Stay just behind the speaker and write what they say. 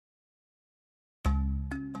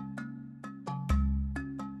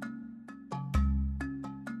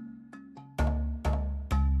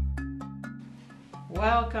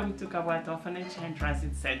Welcome to Kabwata Orphanage and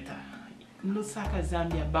Transit Center, Lusaka,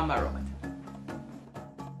 Zambia, Bama Road.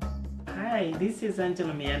 Hi, this is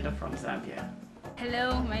Angela Mianda from Zambia.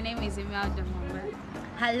 Hello, my name is Imelda Mamba.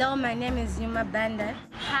 Hello, my name is Yuma Banda.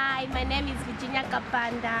 Hi, my name is Virginia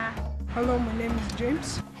Kapanda. Hello, my name is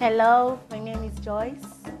James. Hello, my name is Joyce.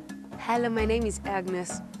 Hello, my name is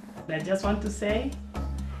Agnes. I just want to say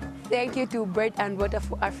thank you to Bread and Water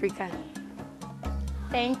for Africa.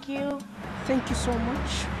 Thank you. Thank you so much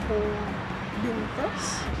for being with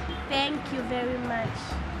us. Thank you very much.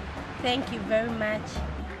 Thank you very much.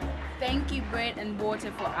 Thank you, Bread and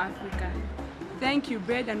Water for Africa. Thank you,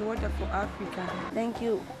 Bread and Water for Africa. Thank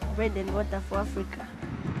you, Bread and Water for Africa.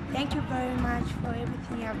 Thank you very much for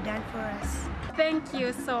everything you have done for us. Thank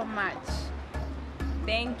you so much.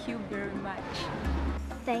 Thank you very much.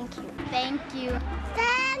 Thank you. Thank you.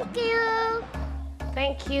 Thank you.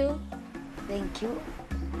 Thank you. Thank you.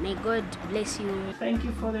 May God bless you. thank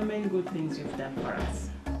you for the many good things you've done for us.